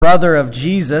brother of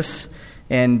Jesus,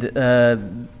 and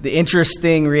the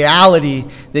interesting reality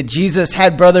that Jesus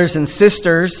had brothers and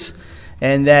sisters,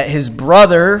 and that his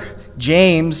brother,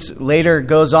 James, later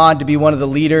goes on to be one of the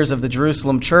leaders of the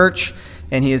Jerusalem church,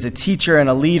 and he is a teacher and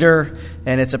a leader,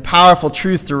 and it's a powerful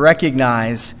truth to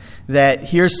recognize that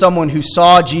here's someone who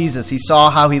saw Jesus. He saw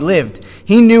how he lived.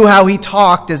 He knew how he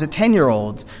talked as a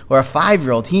 10-year-old or a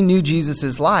 5-year-old. He knew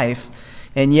Jesus' life.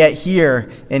 And yet here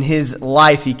in his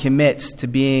life, he commits to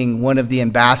being one of the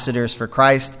ambassadors for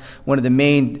Christ, one of the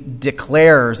main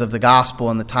declarers of the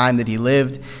gospel in the time that he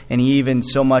lived. And he even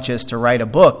so much as to write a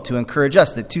book to encourage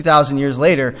us that 2,000 years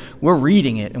later, we're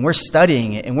reading it and we're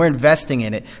studying it and we're investing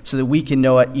in it so that we can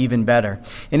know it even better.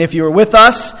 And if you were with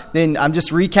us, then I'm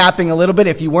just recapping a little bit.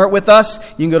 If you weren't with us,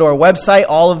 you can go to our website.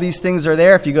 All of these things are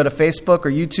there. If you go to Facebook or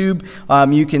YouTube,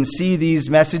 you can see these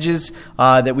messages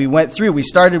that we went through. We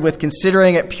started with considering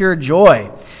it pure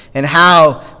joy, and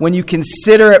how when you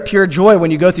consider it pure joy, when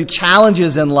you go through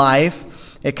challenges in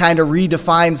life, it kind of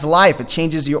redefines life. It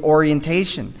changes your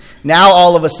orientation. Now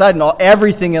all of a sudden,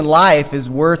 everything in life is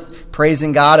worth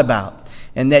praising God about.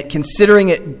 And that considering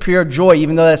it pure joy,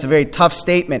 even though that's a very tough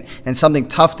statement and something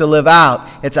tough to live out,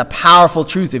 it's a powerful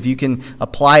truth if you can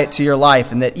apply it to your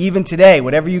life. And that even today,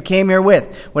 whatever you came here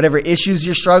with, whatever issues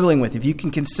you're struggling with, if you can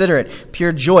consider it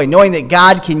pure joy, knowing that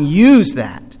God can use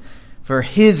that for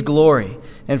his glory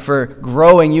and for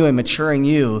growing you and maturing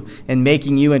you and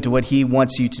making you into what he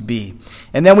wants you to be.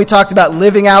 And then we talked about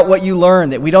living out what you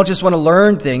learn, that we don't just want to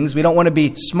learn things. We don't want to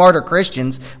be smarter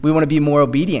Christians. We want to be more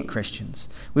obedient Christians.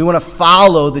 We want to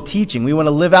follow the teaching. We want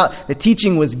to live out. The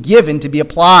teaching was given to be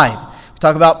applied. We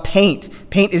talk about paint.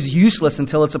 Paint is useless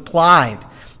until it's applied.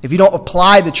 If you don't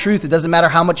apply the truth, it doesn't matter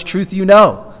how much truth you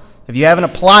know. If you haven't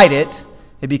applied it,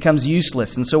 it becomes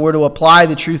useless. And so we're to apply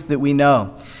the truth that we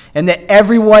know. And that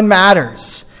everyone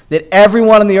matters. That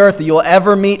everyone on the earth that you'll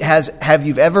ever meet, have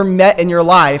you ever met in your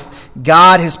life,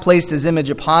 God has placed his image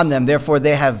upon them. Therefore,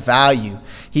 they have value.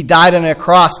 He died on a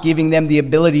cross, giving them the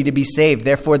ability to be saved.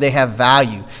 Therefore, they have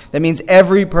value. That means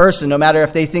every person, no matter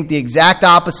if they think the exact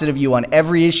opposite of you on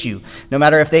every issue, no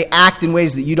matter if they act in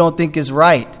ways that you don't think is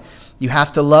right, you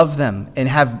have to love them and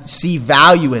see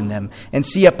value in them and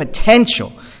see a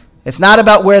potential. It's not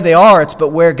about where they are, it's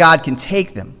about where God can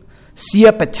take them. See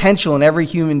a potential in every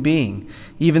human being,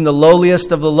 even the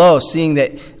lowliest of the low, seeing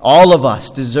that all of us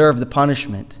deserve the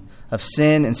punishment of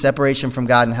sin and separation from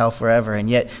God and hell forever. And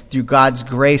yet, through God's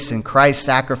grace and Christ's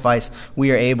sacrifice,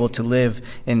 we are able to live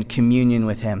in communion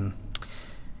with him.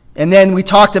 And then we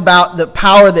talked about the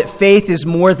power that faith is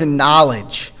more than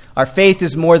knowledge. Our faith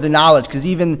is more than knowledge, because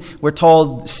even we're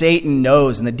told Satan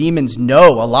knows and the demons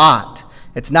know a lot.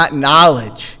 It's not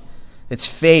knowledge. It's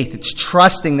faith. It's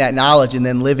trusting that knowledge and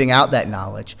then living out that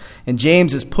knowledge. And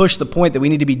James has pushed the point that we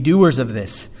need to be doers of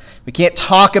this. We can't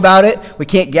talk about it. We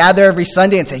can't gather every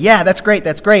Sunday and say, yeah, that's great,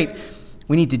 that's great.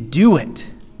 We need to do it.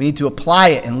 We need to apply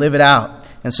it and live it out.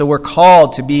 And so we're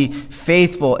called to be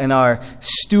faithful in our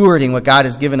stewarding what God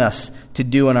has given us to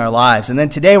do in our lives. And then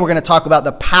today we're going to talk about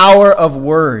the power of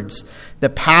words. The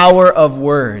power of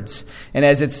words. And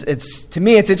as it's to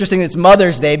me, it's interesting that it's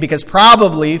Mother's Day, because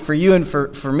probably for you and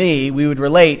for me, we would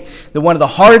relate that one of the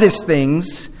hardest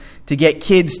things to get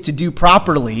kids to do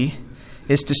properly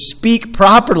is to speak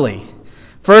properly.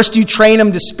 First, you train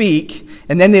them to speak,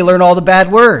 and then they learn all the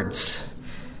bad words.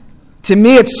 To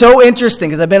me, it's so interesting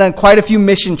because I've been on quite a few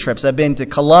mission trips. I've been to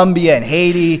Colombia and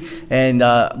Haiti and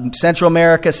Central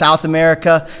America, South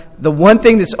America. The one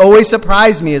thing that's always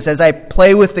surprised me is as I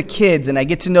play with the kids and I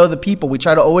get to know the people, we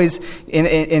try to always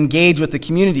engage with the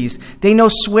communities. They know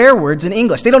swear words in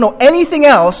English. They don't know anything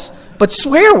else but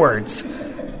swear words.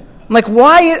 I'm like,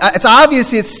 why? It's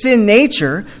obviously it's sin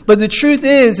nature, but the truth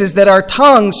is that our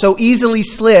tongues so easily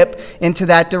slip into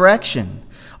that direction.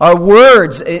 Our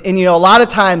words, and a lot of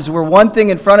times we're one thing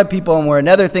in front of people and we're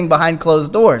another thing behind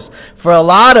closed doors. For a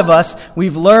lot of us,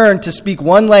 we've learned to speak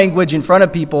one language in front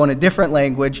of people and a different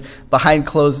language behind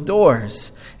closed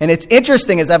doors. And it's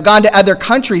interesting, as I've gone to other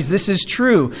countries, this is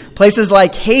true. Places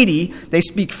like Haiti, they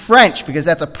speak French because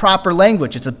that's a proper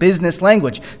language. It's a business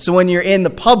language. So when you're in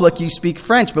the public, you speak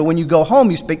French, but when you go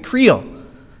home, you speak Creole.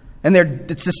 And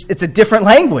it's a different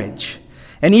language.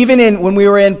 And even when we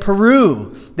were in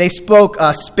Peru, they spoke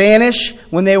Spanish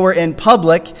when they were in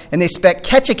public, and they spoke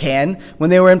Quechucan when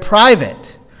they were in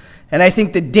private. And I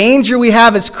think the danger we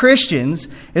have as Christians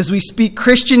is we speak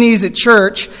Christianese at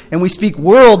church and we speak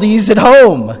worldese at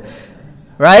home.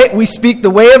 Right? We speak the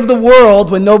way of the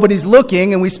world when nobody's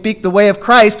looking, and we speak the way of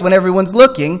Christ when everyone's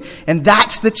looking. And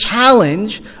that's the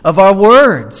challenge of our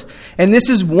words. And this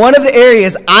is one of the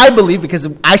areas I believe,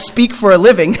 because I speak for a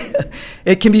living,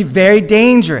 it can be very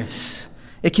dangerous.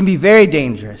 It can be very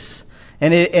dangerous.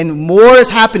 And more has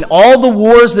happened. All the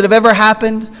wars that have ever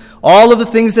happened, all of the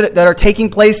things that are taking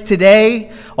place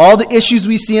today, all the issues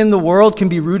we see in the world can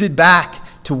be rooted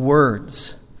back to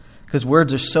words. Because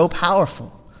words are so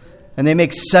powerful. And they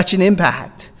make such an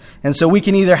impact. And so we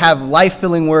can either have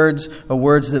life-filling words or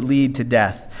words that lead to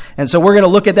death. And so we're going to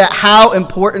look at that. How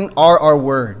important are our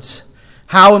words?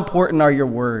 How important are your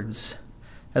words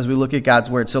as we look at God's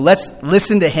word? So let's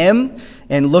listen to him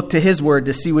and look to his word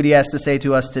to see what he has to say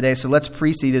to us today. So let's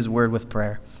precede his word with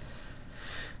prayer.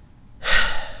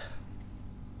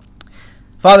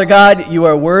 Father God, you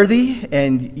are worthy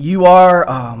and you are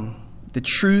the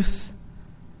truth.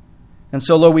 And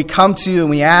so, Lord, we come to you and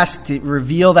we ask to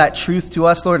reveal that truth to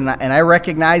us, Lord. And I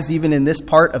recognize even in this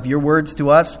part of your words to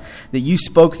us that you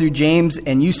spoke through James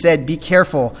and you said, be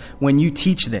careful when you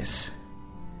teach this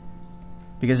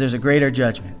because there's a greater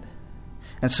judgment.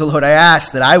 And so, Lord, I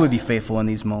ask that I would be faithful in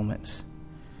these moments.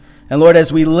 And Lord,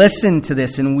 as we listen to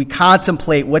this and we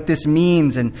contemplate what this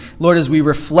means, and Lord, as we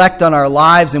reflect on our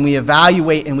lives and we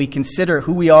evaluate and we consider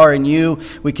who we are in you,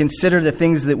 we consider the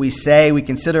things that we say, we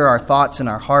consider our thoughts in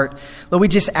our heart, Lord, we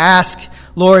just ask,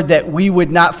 Lord, that we would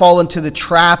not fall into the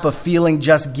trap of feeling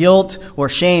just guilt or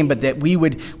shame, but that we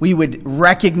would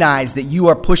recognize that you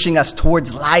are pushing us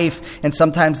towards life, and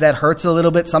sometimes that hurts a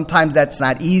little bit, sometimes that's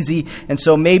not easy, and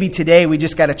so maybe today we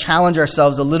just got to challenge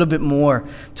ourselves a little bit more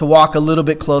to walk a little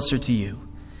bit closer to you.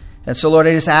 And so, Lord,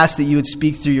 I just ask that you would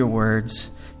speak through your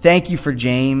words. Thank you for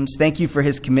James. Thank you for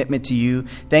his commitment to you.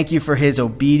 Thank you for his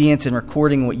obedience in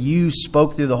recording what you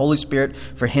spoke through the Holy Spirit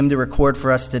for him to record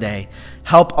for us today.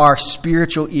 Help our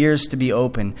spiritual ears to be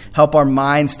open. Help our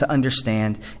minds to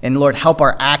understand. And Lord, help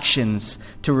our actions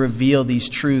to reveal these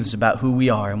truths about who we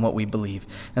are and what we believe.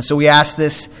 And so we ask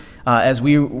this as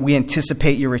we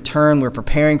anticipate your return. We're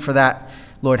preparing for that.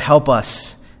 Lord, help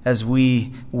us as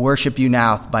we worship you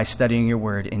now by studying your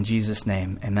word. In Jesus'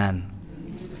 name, amen.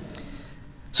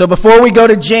 So before we go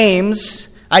to James,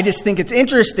 I just think it's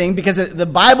interesting because the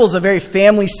Bible is a very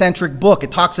family-centric book.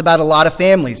 It talks about a lot of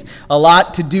families, a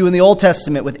lot to do in the Old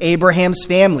Testament with Abraham's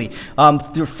family.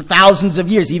 For thousands of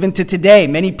years, even to today,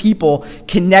 many people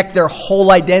connect their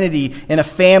whole identity in a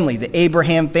family, the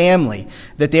Abraham family,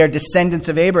 that they are descendants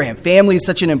of Abraham. Family is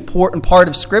such an important part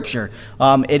of Scripture.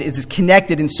 It is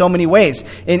connected in so many ways.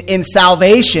 In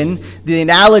salvation, the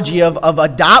analogy of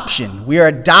adoption, we are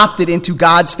adopted into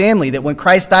God's family, that when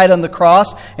Christ died on the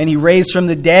cross and he raised from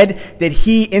the dead, that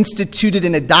he instituted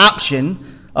an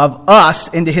adoption of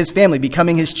us into his family,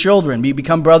 becoming his children. We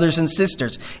become brothers and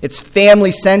sisters. It's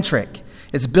family-centric.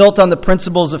 It's built on the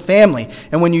principles of family.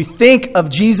 And when you think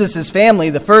of Jesus' family,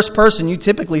 the first person you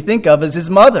typically think of is his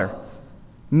mother,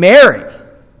 Mary.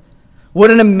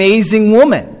 What an amazing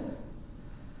woman.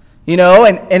 You know,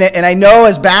 and I know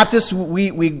as Baptists,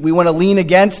 we want to lean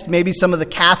against maybe some of the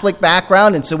Catholic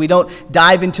background, and so we don't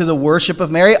dive into the worship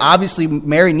of Mary. Obviously,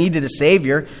 Mary needed a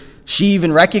Savior. She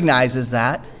even recognizes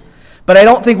that. But I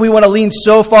don't think we want to lean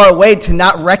so far away to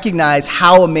not recognize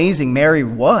how amazing Mary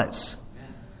was.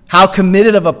 How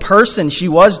committed of a person she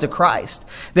was to Christ.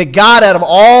 That God, out of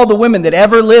all the women that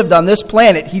ever lived on this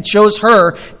planet, he chose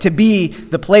her to be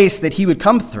the place that he would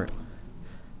come through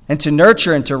and to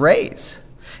nurture and to raise.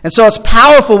 And so it's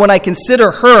powerful when I consider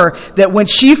her, that when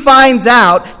she finds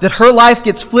out that her life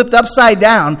gets flipped upside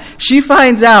down, she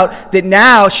finds out that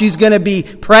now she's going to be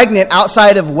pregnant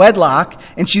outside of wedlock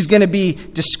and she's going to be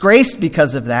disgraced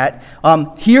because of that.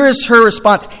 Here is her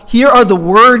response. Here are the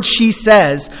words she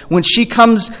says when she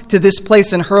comes to this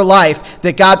place in her life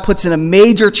that God puts in a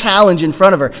major challenge in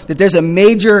front of her, that there's a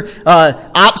major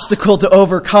obstacle to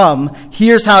overcome.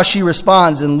 Here's how she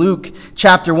responds in Luke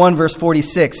chapter 1, verse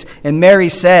 46. And Mary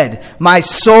said, "My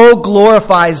soul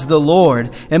glorifies the Lord,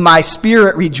 and my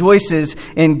spirit rejoices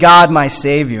in God my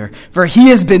Savior. For he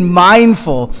has been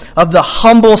mindful of the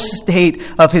humble state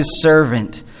of his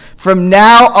servant. From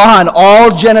now on,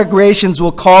 all generations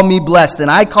will call me blessed,"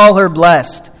 and I call her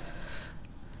blessed.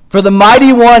 "For the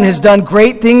Mighty One has done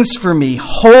great things for me.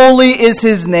 Holy is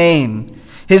his name.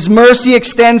 His mercy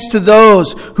extends to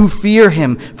those who fear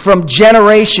him from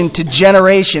generation to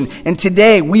generation." And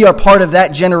today we are part of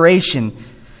that generation.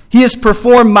 "He has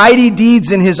performed mighty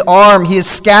deeds in his arm. He has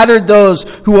scattered those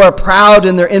who are proud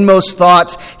in their inmost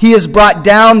thoughts. He has brought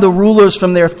down the rulers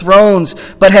from their thrones,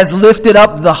 but has lifted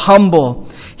up the humble.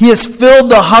 He has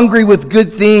filled the hungry with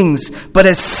good things, but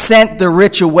has sent the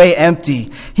rich away empty.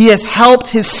 He has helped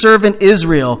his servant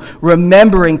Israel,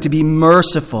 remembering to be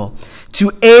merciful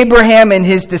to Abraham and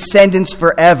his descendants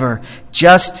forever,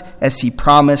 just as he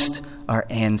promised our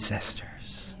ancestors."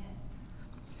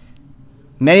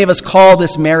 Many of us call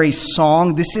this Mary's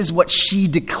song. This is what she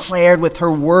declared with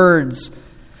her words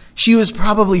She was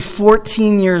probably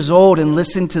 14 years old and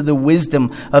listened to the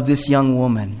wisdom of this young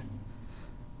woman.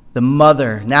 The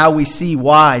mother. Now we see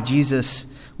why Jesus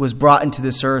was brought into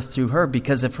this earth through her,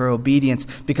 because of her obedience,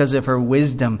 because of her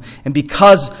wisdom, and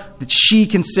because that she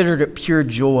considered it pure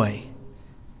joy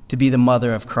to be the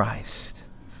mother of Christ.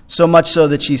 So much so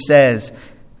that she says,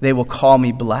 "They will call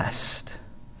me blessed."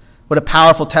 What a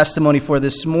powerful testimony for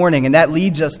this morning. And that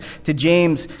leads us to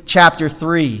James chapter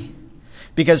 3.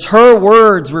 Because her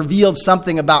words revealed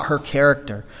something about her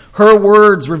character. Her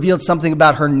words revealed something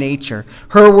about her nature.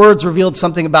 Her words revealed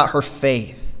something about her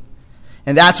faith.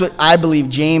 And that's what I believe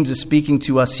James is speaking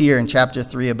to us here in chapter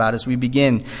 3 about as we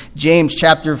begin. James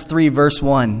chapter 3 verse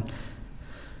 1.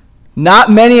 "Not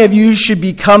many of you should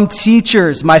become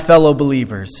teachers, my fellow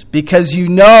believers, because you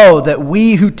know that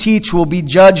we who teach will be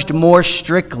judged more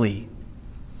strictly.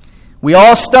 We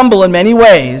all stumble in many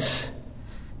ways.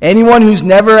 Anyone who's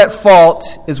never at fault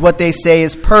is what they say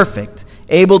is perfect,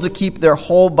 able to keep their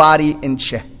whole body in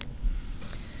check."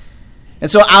 And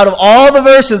so out of all the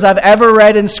verses I've ever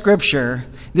read in Scripture,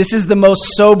 this is the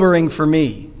most sobering for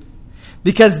me,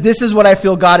 because this is what I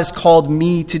feel God has called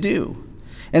me to do.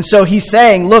 And so he's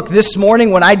saying, look, this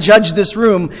morning when I judge this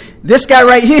room, this guy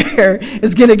right here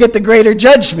is going to get the greater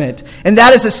judgment. And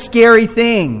that is a scary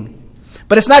thing.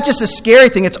 But it's not just a scary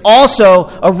thing, it's also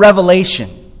a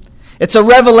revelation. It's a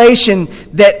revelation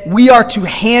that we are to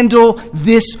handle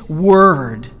this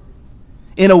word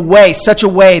in a way, such a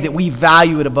way that we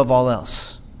value it above all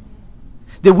else.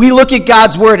 That we look at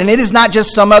God's word, and it is not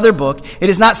just some other book.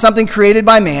 It is not something created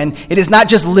by man. It is not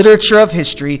just literature of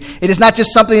history. It is not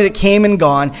just something that came and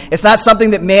gone. It's not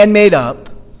something that man made up.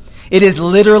 It is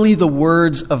literally the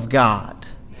words of God.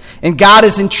 And God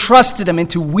has entrusted them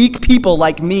into weak people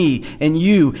like me and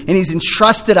you. And he's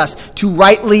entrusted us to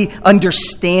rightly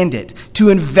understand it, to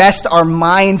invest our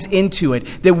minds into it,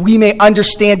 that we may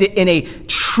understand it in a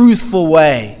truthful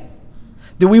way.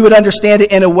 That we would understand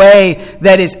it in a way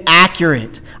that is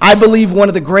accurate. I believe one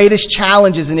of the greatest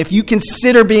challenges, and if you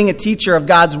consider being a teacher of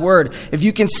God's word, if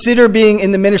you consider being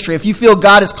in the ministry, if you feel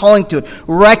God is calling to it,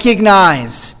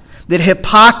 recognize that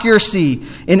hypocrisy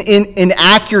and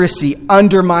inaccuracy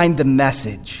undermine the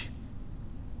message.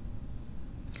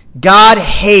 God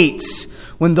hates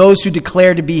when those who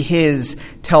declare to be his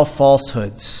tell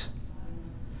falsehoods.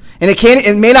 And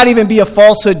it may not even be a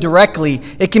falsehood directly.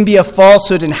 It can be a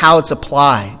falsehood in how it's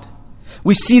applied.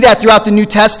 We see that throughout the New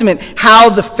Testament, how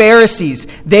the Pharisees,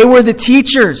 they were the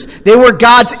teachers. They were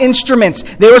God's instruments.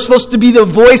 They were supposed to be the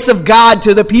voice of God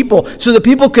to the people, so the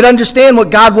people could understand what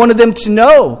God wanted them to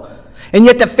know. And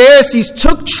yet the Pharisees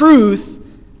took truth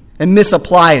and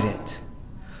misapplied it.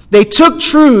 They took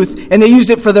truth and they used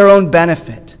it for their own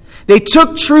benefit. They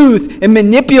took truth and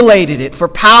manipulated it for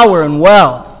power and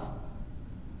wealth.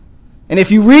 And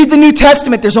if you read the New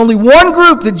Testament, there's only one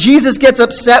group that Jesus gets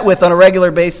upset with on a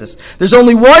regular basis. There's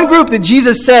only one group that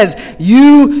Jesus says,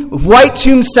 "You white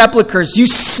tomb sepulchres, you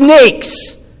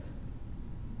snakes,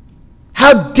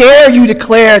 how dare you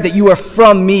declare that you are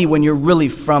from me when you're really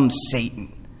from Satan?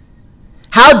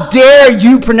 How dare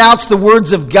you pronounce the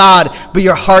words of God, but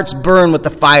your hearts burn with the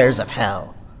fires of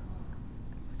hell?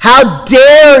 How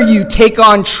dare you take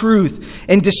on truth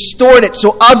and distort it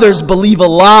so others believe a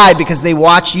lie because they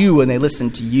watch you and they listen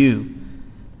to you?"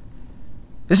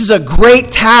 This is a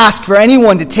great task for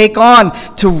anyone to take on,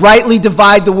 to rightly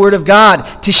divide the word of God,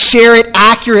 to share it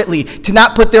accurately, to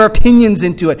not put their opinions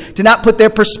into it, to not put their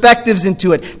perspectives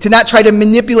into it, to not try to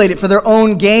manipulate it for their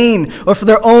own gain or for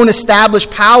their own established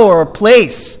power or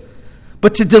place,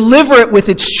 but to deliver it with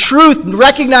its truth,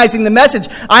 recognizing the message.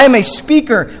 I am a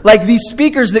speaker, like these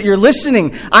speakers that you're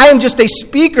listening. I am just a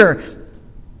speaker.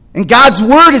 And God's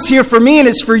word is here for me, and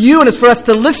it's for you, and it's for us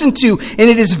to listen to, and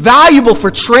it is valuable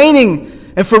for training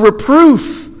and for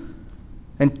reproof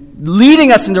and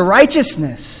leading us into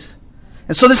righteousness.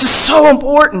 And so this is so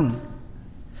important,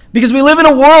 because we live in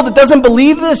a world that doesn't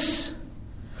believe this.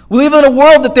 We live in a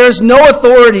world that there's no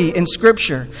authority in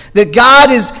Scripture, that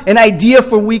God is an idea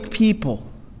for weak people.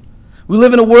 We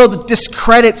live in a world that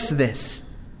discredits this.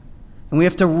 And we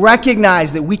have to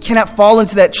recognize that we cannot fall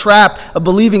into that trap of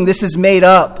believing this is made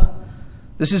up.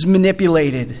 This is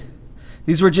manipulated.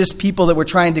 These were just people that were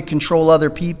trying to control other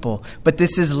people. But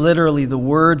this is literally the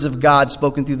words of God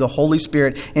spoken through the Holy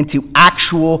Spirit into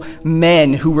actual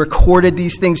men who recorded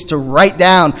these things to write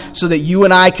down so that you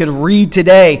and I could read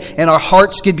today and our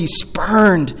hearts could be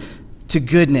spurned to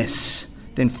goodness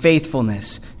and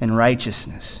faithfulness and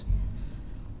righteousness.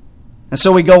 And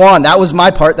so we go on. That was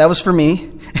my part. That was for me.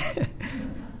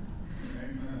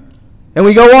 And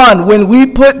we go on, when we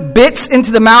put bits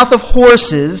into the mouth of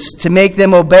horses to make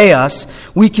them obey us,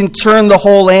 we can turn the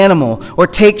whole animal. Or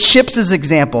take ships as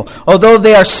example. Although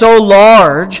they are so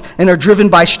large and are driven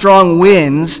by strong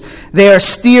winds, they are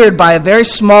steered by a very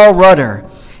small rudder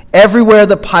everywhere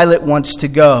the pilot wants to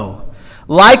go.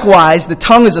 Likewise, the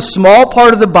tongue is a small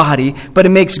part of the body, but it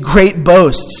makes great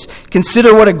boasts.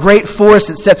 Consider what a great force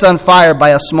it sets on fire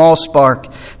by a small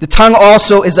spark. The tongue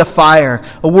also is a fire,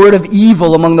 a word of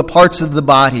evil among the parts of the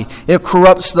body. It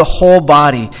corrupts the whole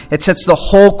body. It sets the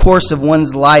whole course of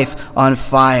one's life on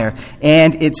fire,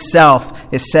 and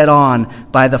itself is set on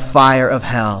by the fire of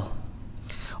hell.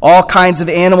 All kinds of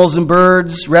animals and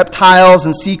birds, reptiles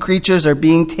and sea creatures are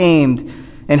being tamed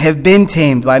and have been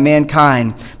tamed by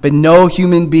mankind, but no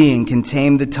human being can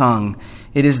tame the tongue.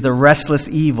 It is the restless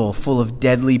evil full of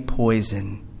deadly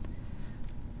poison.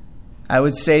 I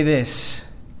would say this: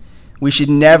 we should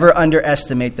never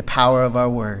underestimate the power of our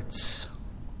words.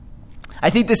 I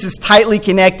think this is tightly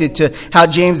connected to how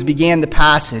James began the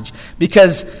passage,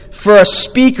 because for a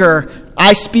speaker,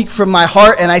 I speak from my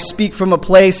heart and I speak from a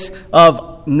place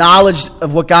of knowledge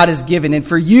of what God has given. And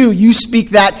for you, you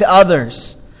speak that to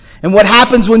others. And what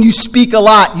happens when you speak a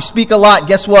lot? You speak a lot,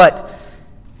 guess what?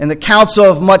 In the counsel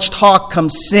of much talk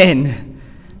comes sin,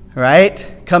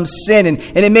 right? Comes sin. And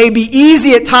it may be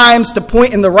easy at times to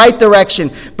point in the right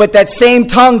direction, but that same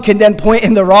tongue can then point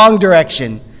in the wrong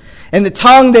direction. And the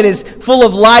tongue that is full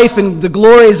of life and the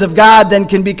glories of God then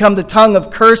can become the tongue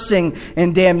of cursing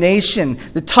and damnation.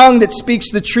 The tongue that speaks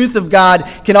the truth of God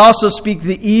can also speak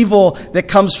the evil that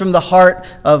comes from the heart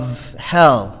of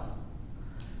hell.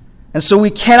 And so we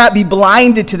cannot be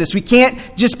blinded to this. We can't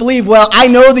just believe, well, I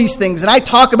know these things and I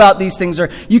talk about these things. Or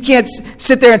you can't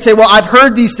sit there and say, well, I've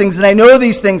heard these things and I know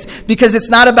these things. Because it's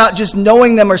not about just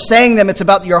knowing them or saying them. It's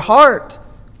about your heart.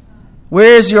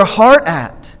 Where is your heart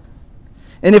at?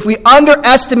 And if we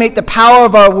underestimate the power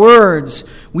of our words,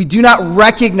 we do not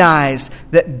recognize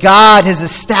that God has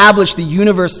established the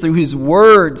universe through his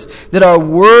words, that our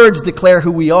words declare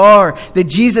who we are, that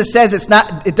Jesus says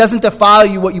it doesn't defile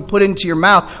you what you put into your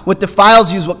mouth. What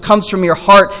defiles you is what comes from your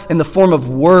heart in the form of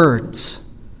words.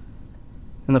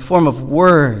 In the form of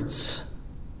words.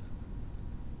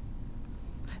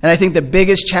 And I think the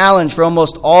biggest challenge for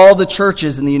almost all the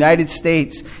churches in the United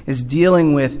States is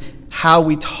dealing with how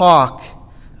we talk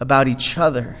about each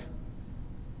other.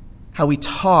 How we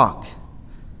talk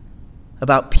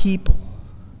about people.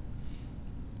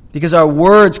 Because our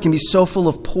words can be so full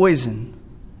of poison.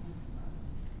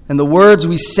 And the words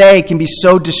we say can be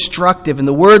so destructive. And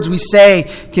the words we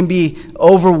say can be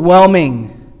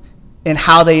overwhelming in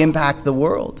how they impact the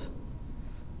world.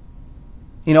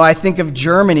 You know, I think of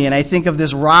Germany and I think of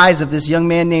this rise of this young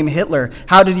man named Hitler.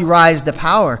 How did he rise to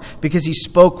power? Because he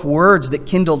spoke words that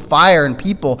kindled fire in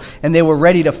people, and they were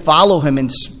ready to follow him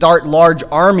and start large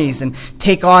armies and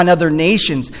take on other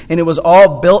nations. And it was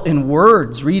all built in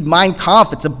words. Read Mein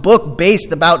Kampf. It's a book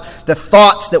based about the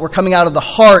thoughts that were coming out of the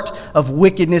heart of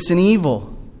wickedness and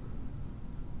evil.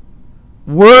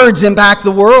 Words impact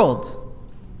the world.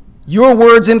 Your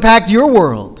words impact your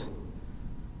world.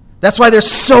 That's why they're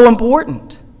so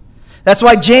important. That's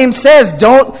why James says,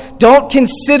 don't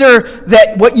consider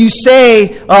that what you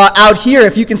say out here,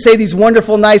 if you can say these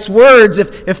wonderful, nice words,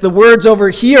 if the words over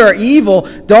here are evil,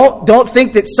 don't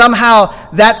think that somehow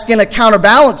that's going to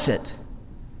counterbalance it.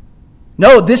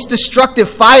 No, this destructive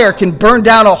fire can burn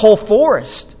down a whole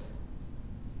forest.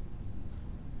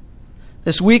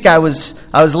 This week I was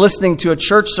listening to a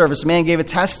church service. A man gave a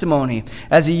testimony.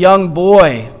 As a young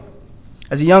boy,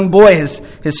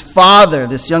 his father,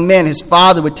 this young man, his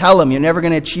father would tell him, you're never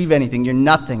going to achieve anything. You're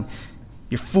nothing.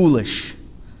 You're foolish.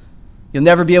 You'll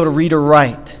never be able to read or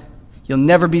write. You'll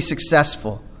never be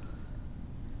successful.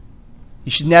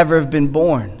 You should never have been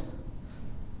born.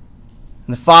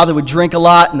 And the father would drink a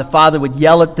lot, and the father would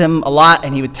yell at them a lot,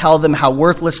 and he would tell them how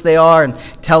worthless they are and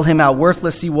tell him how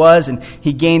worthless he was. And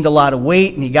he gained a lot of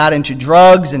weight, and he got into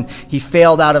drugs, and he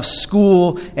failed out of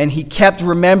school, and he kept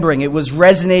remembering. It was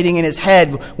resonating in his head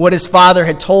what his father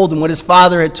had told him, what his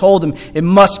father had told him. It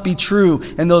must be true.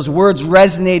 And those words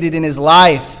resonated in his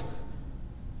life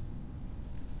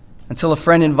until a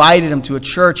friend invited him to a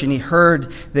church, and he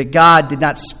heard that God did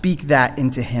not speak that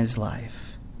into his life.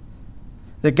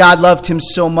 That God loved him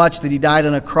so much that he died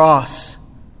on a cross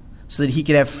so that he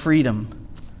could have freedom,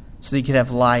 so that he could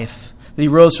have life. That he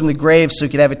rose from the grave so he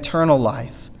could have eternal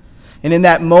life. And in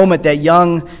that moment, that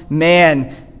young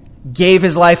man gave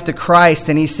his life to Christ,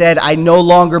 and he said, I no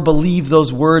longer believe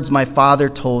those words my father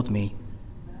told me.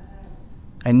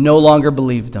 I no longer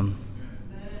believed them.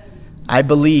 I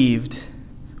believed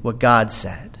what God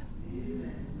said.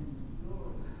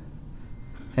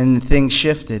 And things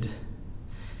shifted.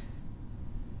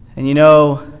 And you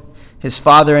know, his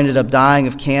father ended up dying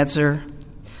of cancer.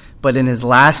 But in his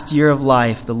last year of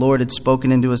life, the Lord had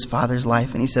spoken into his father's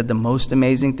life. And he said, the most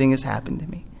amazing thing has happened to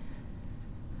me.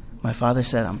 My father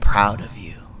said, I'm proud of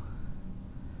you.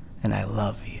 And I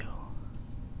love you.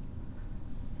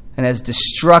 And as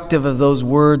destructive as those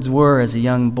words were as a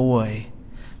young boy,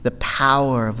 the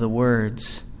power of the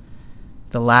words,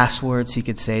 the last words he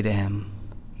could say to him,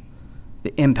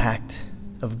 the impact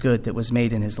of good that was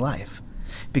made in his life.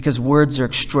 Because words are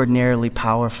extraordinarily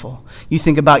powerful. You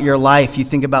think about your life, you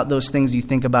think about those things, you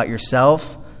think about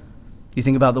yourself, you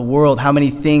think about the world. How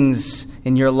many things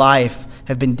in your life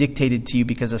have been dictated to you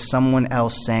because of someone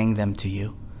else saying them to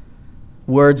you?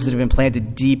 Words that have been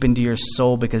planted deep into your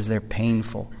soul because they're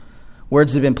painful.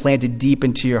 Words that have been planted deep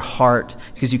into your heart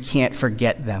because you can't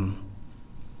forget them.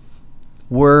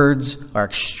 Words are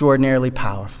extraordinarily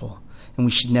powerful, and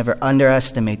we should never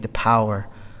underestimate the power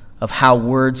of how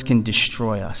words can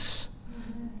destroy us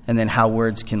and then how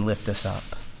words can lift us up.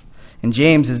 And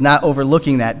James is not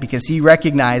overlooking that because he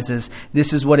recognizes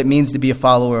this is what it means to be a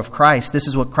follower of Christ. This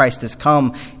is what Christ has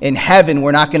come. In heaven,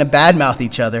 we're not going to badmouth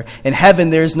each other. In heaven,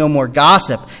 there is no more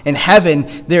gossip. In heaven,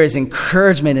 there is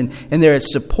encouragement and there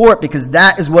is support because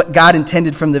that is what God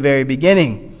intended from the very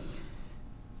beginning.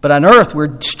 But on earth,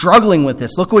 we're struggling with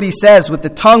this. Look what he says. With the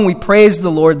tongue, we praise the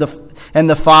Lord and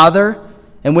the Father,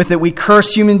 and with it, we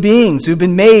curse human beings who've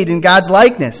been made in God's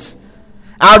likeness.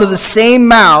 Out of the same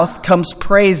mouth comes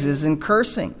praises and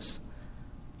cursings.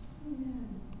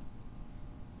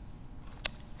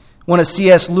 One of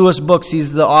C.S. Lewis' books,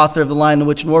 he's the author of The Lion, the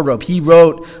Witch, and Wardrobe. He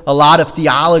wrote a lot of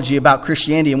theology about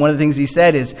Christianity, and one of the things he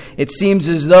said is, it seems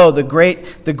as though the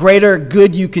greater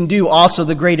good you can do, also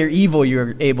the greater evil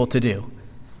you're able to do.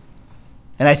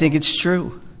 And I think it's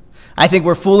true. I think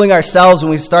we're fooling ourselves when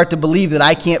we start to believe that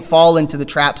I can't fall into the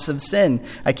traps of sin.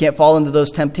 I can't fall into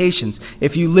those temptations.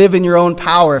 If you live in your own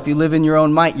power, if you live in your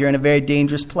own might, you're in a very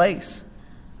dangerous place.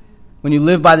 When you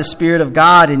live by the Spirit of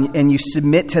God and you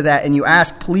submit to that and you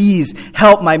ask, please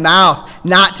help my mouth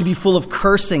not to be full of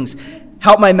cursings.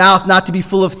 Help my mouth not to be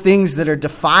full of things that are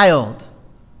defiled.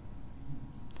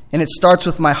 And it starts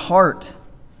with my heart.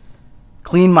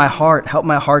 Clean my heart. Help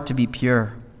my heart to be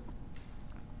pure.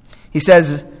 He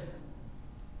says,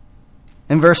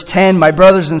 in verse 10, my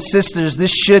brothers and sisters,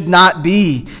 this should not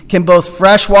be. Can both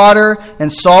fresh water and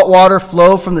salt water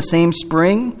flow from the same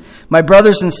spring? My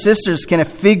brothers and sisters, can a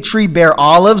fig tree bear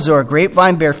olives or a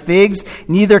grapevine bear figs?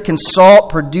 Neither can salt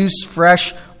produce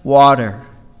fresh water.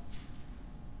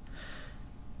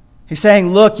 He's saying,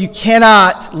 look, you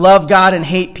cannot love God and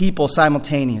hate people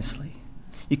simultaneously.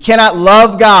 You cannot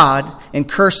love God and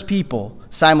curse people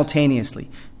simultaneously.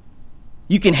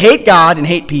 You can hate God and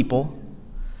hate people.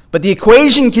 But the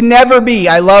equation can never be,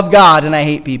 I love God and I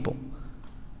hate people.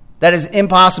 That is an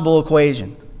impossible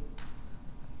equation.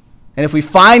 And if we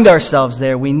find ourselves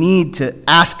there, we need to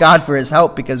ask God for his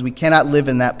help because we cannot live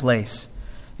in that place.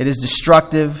 It is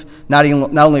destructive, not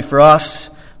only for us,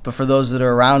 but for those that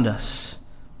are around us.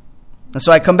 And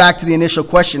so I come back to the initial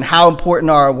question, how important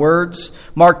are our words?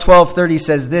 Mark 12:30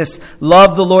 says this,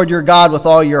 love the Lord your God with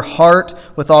all your heart,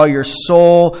 with all your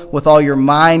soul, with all your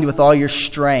mind, with all your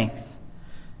strength.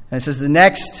 And it says the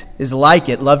next is like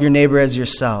it. Love your neighbor as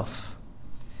yourself.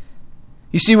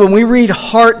 You see, when we read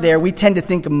heart there, we tend to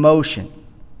think emotion.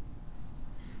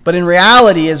 But in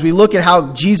reality, as we look at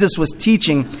how Jesus was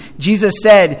teaching, Jesus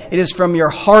said, it is from your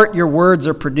heart your words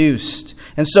are produced.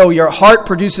 And so your heart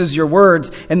produces your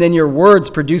words, and then your words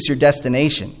produce your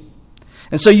destination.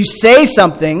 And so you say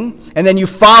something, and then you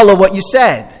follow what you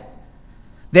said.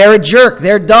 They're a jerk.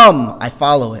 They're dumb. I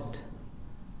follow it.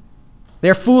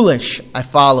 They're foolish. I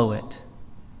follow it.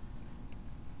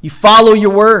 You follow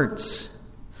your words,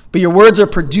 but your words are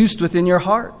produced within your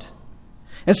heart.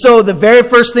 And so the very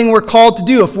first thing we're called to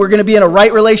do, if we're going to be in a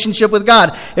right relationship with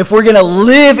God, if we're going to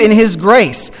live in his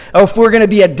grace, or if we're going to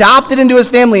be adopted into his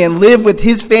family and live with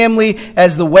his family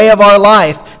as the way of our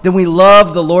life, then we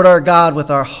love the Lord our God with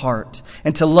our heart.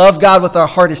 And to love God with our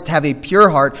heart is to have a pure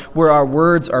heart where our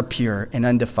words are pure and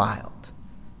undefiled.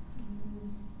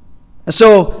 And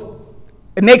so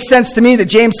it makes sense to me that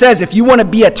James says, if you want to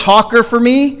be a talker for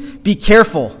me, be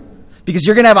careful. Because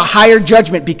you're going to have a higher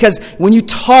judgment. Because when you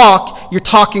talk, you're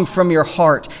talking from your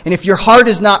heart. And if your heart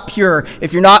is not pure,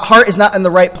 if your heart is not in the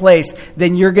right place,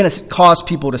 then you're going to cause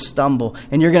people to stumble.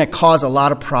 And you're going to cause a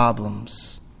lot of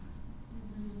problems.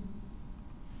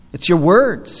 It's your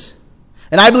words.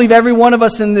 And I believe every one of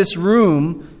us in this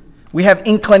room, we have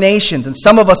inclinations. And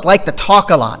some of us like to talk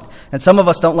a lot. And some of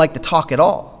us don't like to talk at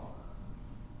all.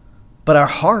 But our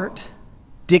heart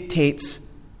dictates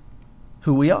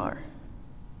who we are.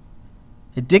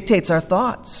 It dictates our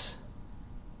thoughts.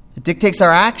 It dictates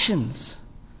our actions.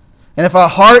 And if our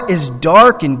heart is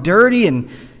dark and dirty and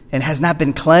has not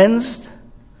been cleansed,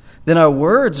 then our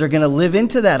words are going to live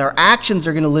into that. Our actions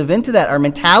are going to live into that. Our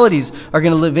mentalities are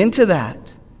going to live into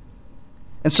that.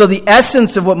 And so the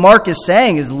essence of what Mark is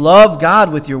saying is love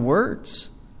God with your words.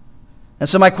 And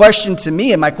so my question to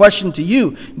me and my question to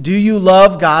you, do you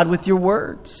love God with your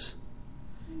words?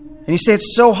 And you say,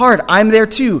 it's so hard. I'm there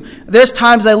too. There's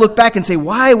times I look back and say,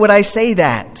 why would I say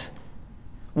that?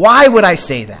 Why would I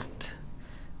say that?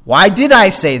 Why did I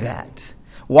say that?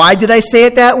 Why did I say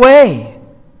it that way?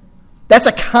 That's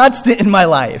a constant in my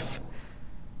life.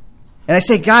 And I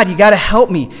say, God, you got to help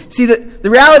me. See, the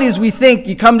reality is we think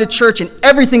you come to church and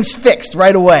everything's fixed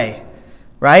right away,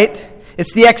 right?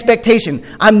 It's the expectation.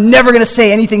 I'm never going to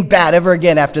say anything bad ever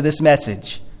again after this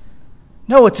message.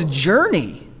 No, it's a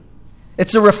journey.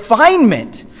 It's a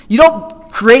refinement. You don't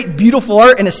create beautiful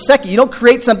art in a second. You don't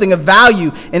create something of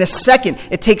value in a second.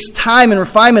 It takes time and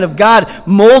refinement of God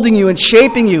molding you and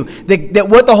shaping you. That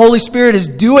what the Holy Spirit is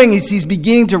doing is He's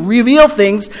beginning to reveal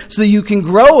things so that you can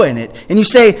grow in it. And you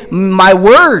say, my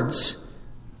words.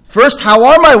 First, how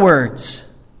are my words?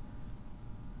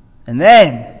 And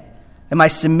then, am I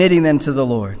submitting them to the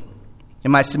Lord?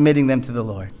 Am I submitting them to the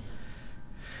Lord?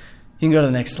 You can go to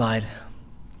the next slide.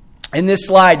 In this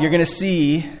slide, you're going to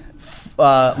see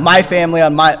my family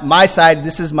on my side.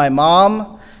 This is my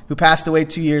mom, who passed away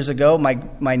 2 years ago.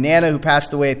 My Nana, who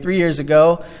passed away 3 years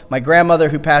ago. My grandmother,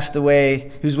 who passed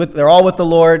away, they're all with the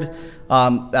Lord.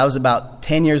 That was about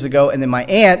 10 years ago. And then my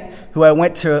aunt, who I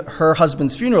went to her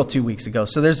husband's funeral 2 weeks ago.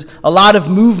 So there's a lot of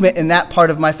movement in that part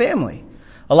of my family.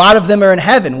 A lot of them are in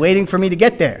heaven waiting for me to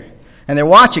get there. And they're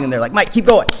watching and they're like, Mike, keep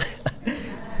going.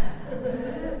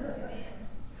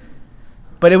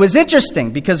 But it was interesting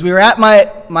because we were at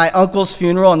my uncle's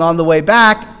funeral, and on the way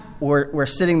back, we're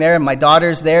sitting there, and my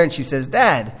daughter's there, and she says,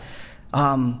 Dad,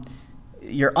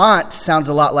 your aunt sounds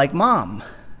a lot like Mom.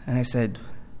 And I said,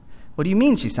 what do you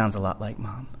mean she sounds a lot like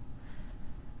Mom?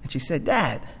 And she said,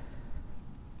 Dad,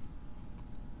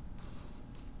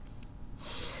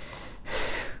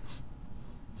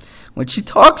 when she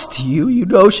talks to you, you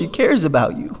know she cares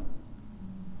about you.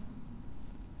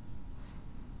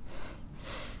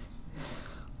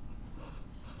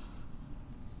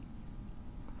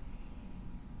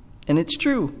 And it's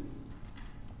true.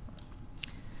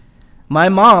 My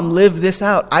mom lived this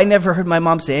out. I never heard my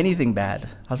mom say anything bad.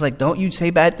 I was like, don't you say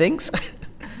bad things?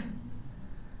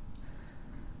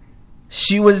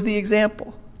 She was the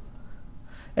example.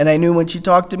 And I knew when she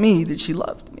talked to me that she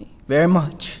loved me very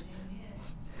much.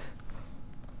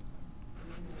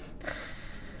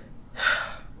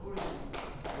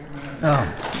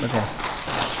 Oh, okay.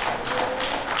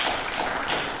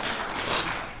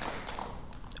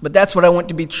 But that's what I want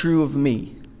to be true of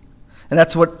me. And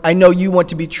that's what I know you want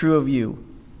to be true of you.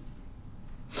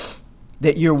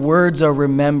 That your words are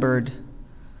remembered,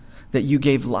 that you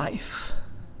gave life.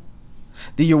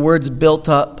 That your words built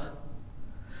up.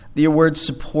 That your words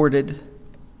supported.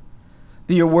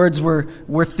 That your words were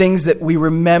things that we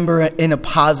remember in a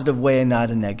positive way and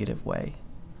not a negative way.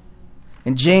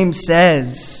 And James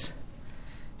says,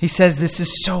 he says this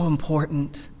is so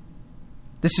important.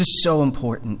 This is so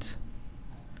important.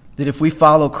 That if we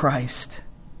follow Christ,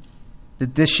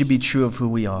 that this should be true of who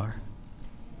we are.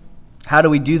 How do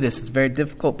we do this? It's very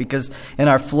difficult because in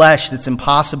our flesh, it's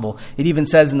impossible. It even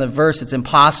says in the verse, it's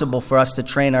impossible for us to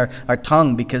train our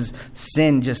tongue because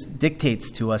sin just dictates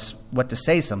to us what to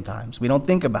say sometimes. We don't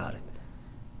think about it.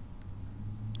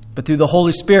 But through the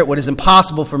Holy Spirit, what is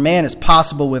impossible for man is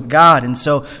possible with God. And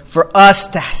so for us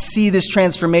to see this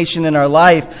transformation in our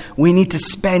life, we need to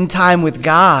spend time with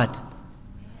God.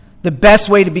 The best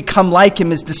way to become like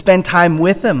Him is to spend time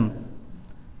with Him.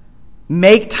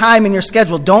 Make time in your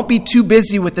schedule. Don't be too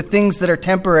busy with the things that are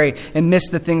temporary and miss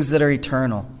the things that are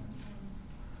eternal.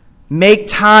 Make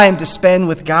time to spend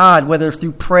with God, whether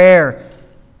through prayer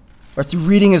or through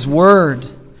reading His Word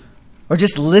or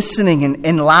just listening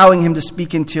and allowing Him to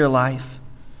speak into your life.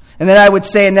 And then I would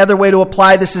say another way to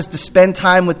apply this is to spend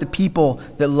time with the people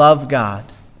that love God.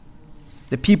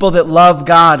 The people that love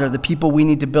God are the people we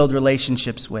need to build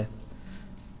relationships with.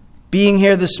 Being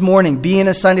here this morning, be in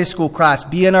a Sunday school class,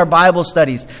 be in our Bible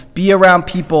studies, be around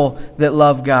people that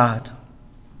love God.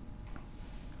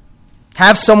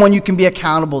 Have someone you can be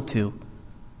accountable to.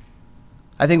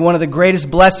 I think one of the greatest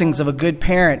blessings of a good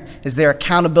parent is their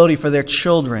accountability for their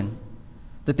children,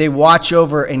 that they watch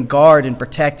over and guard and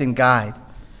protect and guide.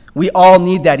 We all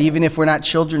need that, even if we're not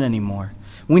children anymore.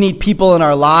 We need people in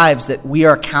our lives that we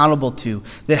are accountable to,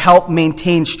 that help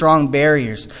maintain strong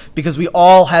barriers, because we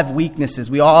all have weaknesses.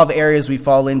 We all have areas we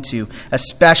fall into,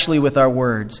 especially with our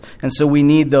words. And so we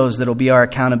need those that will be our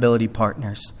accountability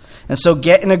partners. And so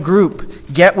get in a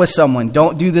group. Get with someone.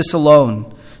 Don't do this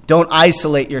alone. Don't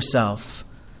isolate yourself.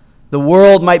 The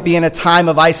world might be in a time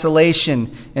of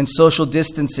isolation and social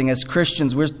distancing. As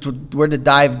Christians, we're to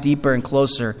dive deeper and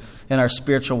closer in our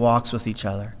spiritual walks with each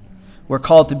other. We're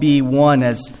called to be one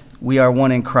as we are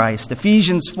one in Christ.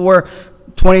 Ephesians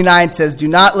 4:29 says, "Do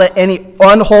not let any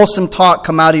unwholesome talk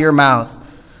come out of your mouth,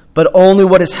 but only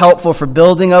what is helpful for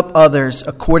building up others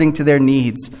according to their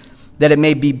needs, that it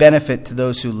may be benefit to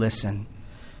those who listen."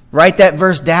 Write that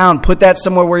verse down. Put that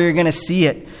somewhere where you're going to see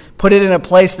it. Put it in a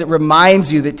place that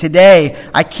reminds you that today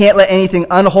I can't let anything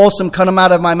unwholesome come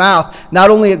out of my mouth. Not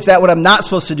only is that what I'm not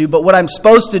supposed to do, but what I'm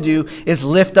supposed to do is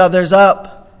lift others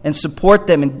up and support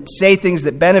them and say things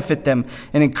that benefit them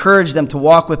and encourage them to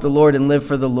walk with the Lord and live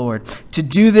for the Lord. To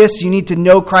do this, you need to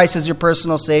know Christ as your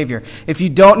personal Savior. If you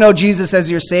don't know Jesus as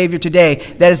your Savior today,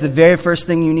 that is the very first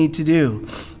thing you need to do.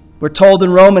 We're told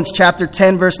in Romans chapter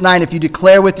 10, verse 9, if you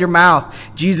declare with your mouth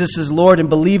Jesus is Lord and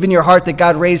believe in your heart that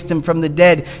God raised him from the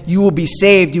dead, you will be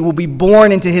saved. You will be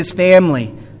born into his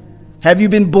family. Have you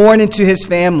been born into his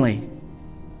family?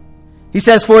 He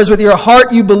says, for as with your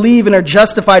heart you believe and are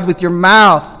justified, with your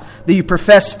mouth that you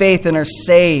profess faith and are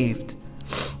saved.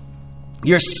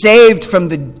 You're saved from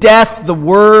the death the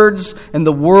words and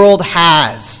the world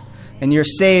has. And you're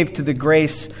saved to the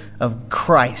grace of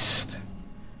Christ.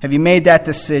 Have you made that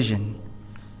decision?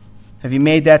 Have you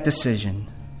made that decision?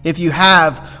 If you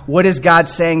have, what is God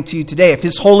saying to you today? If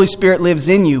his Holy Spirit lives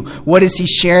in you, what is he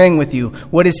sharing with you?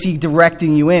 What is he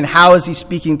directing you in? How is he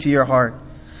speaking to your heart?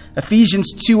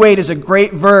 Ephesians 2:8 is a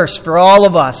great verse for all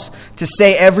of us to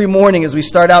say every morning as we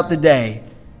start out the day.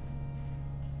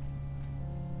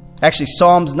 Actually,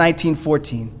 Psalms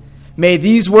 19:14. May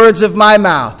these words of my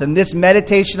mouth and this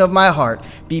meditation of my heart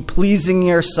be pleasing in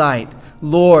your sight,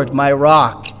 Lord, my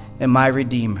rock and my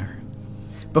redeemer.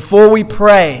 Before we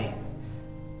pray,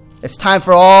 it's time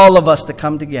for all of us to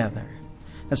come together.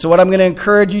 And so what I'm going to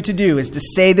encourage you to do is to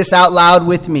say this out loud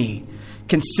with me.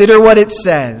 Consider what it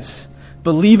says.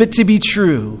 Believe it to be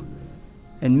true.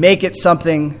 And make it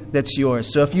something that's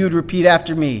yours. So if you would repeat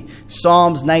after me,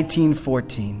 Psalms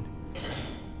 19:14.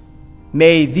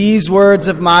 May these words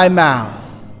of my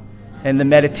mouth and the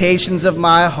meditations of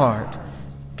my heart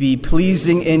be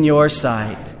pleasing in your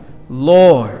sight,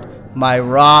 Lord, my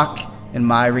rock and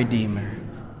my redeemer.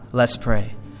 Let's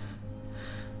pray.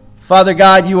 Father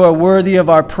God, you are worthy of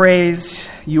our praise.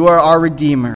 You are our redeemer.